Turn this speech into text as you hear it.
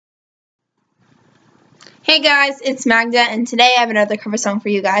Hey guys, it's Magda, and today I have another cover song for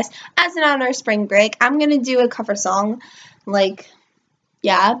you guys. As an honor of spring break, I'm going to do a cover song, and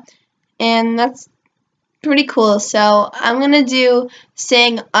that's pretty cool. So I'm going to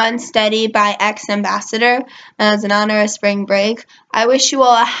sing Unsteady by Ambassador as an honor of spring break. I wish you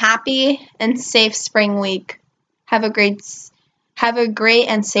all a happy and safe spring week. Have a great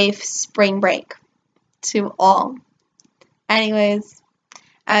and safe spring break to all. Anyways,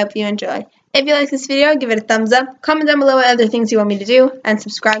 I hope you enjoy. If you like this video, give it a thumbs up, comment down below what other things you want me to do, and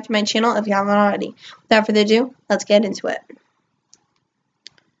subscribe to my channel if you haven't already. Without further ado, let's get into it.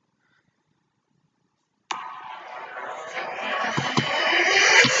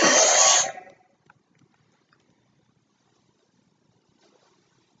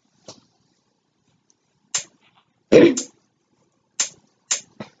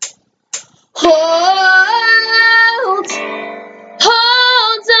 Hold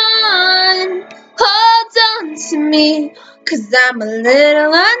on to me, 'cause I'm a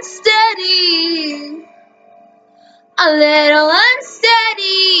little unsteady. A little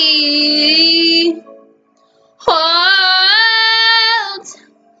unsteady. Hold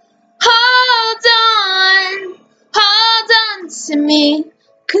on to me,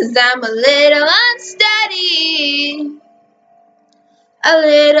 'cause I'm a little unsteady. A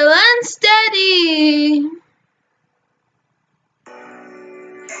little unsteady.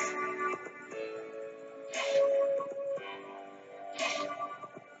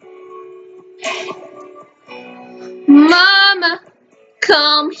 Mama,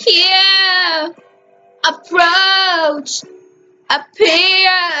 come here. Approach,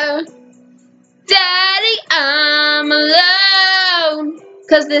 appear. Daddy, I'm alone,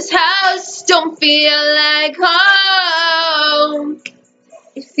 'cause this house don't feel like home.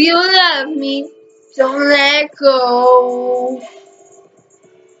 If you love me, don't let go.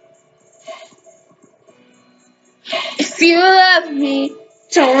 If you love me,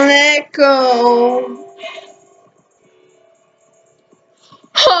 don't let go.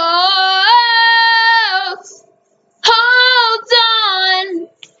 Hold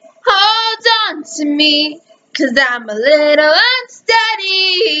on to me, 'cause I'm a little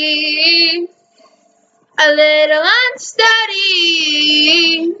unsteady. A little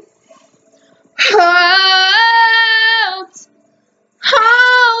unsteady. Hold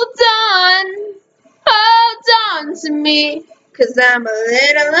on to me, 'cause I'm a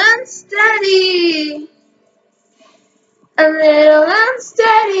little unsteady. A little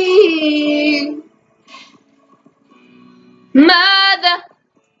unsteady. Mother,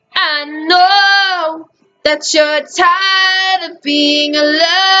 I know that you're tired of being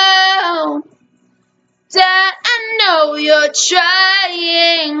alone. Dad, I know you're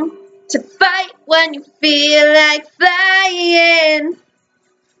trying to fight when you feel like flying.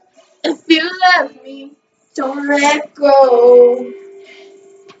 If you love me, don't let go.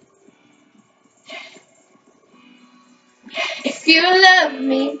 If you love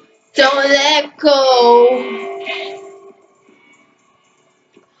me, don't let go.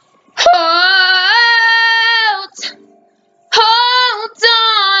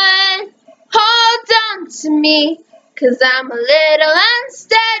 Hold on to me, 'cause I'm a little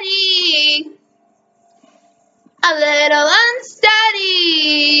unsteady. A little unsteady.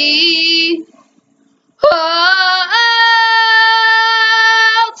 Hold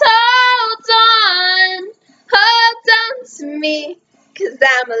on to me, 'cause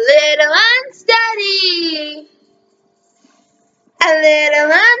I'm a little unsteady. A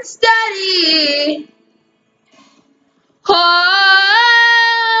little unsteady. Hold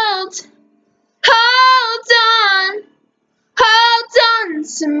on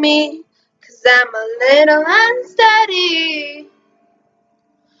to me, 'cause I'm a little unsteady.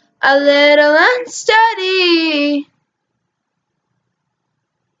 A little unsteady.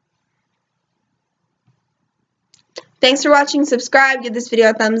 Thanks for watching. Subscribe, give this video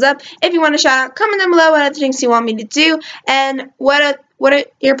a thumbs up. If you want a shout out, comment down below what other things you want me to do, and what are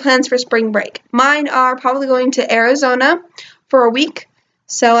your plans for spring break. Mine are probably going to Arizona for a week,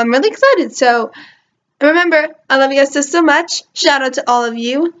 so I'm really excited. So remember, I love you guys so much. Shout out to all of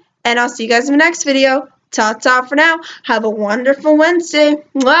you, and I'll see you guys in the next video. Ta-ta for now. Have a wonderful Wednesday.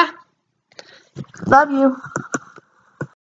 Mwah. Love you.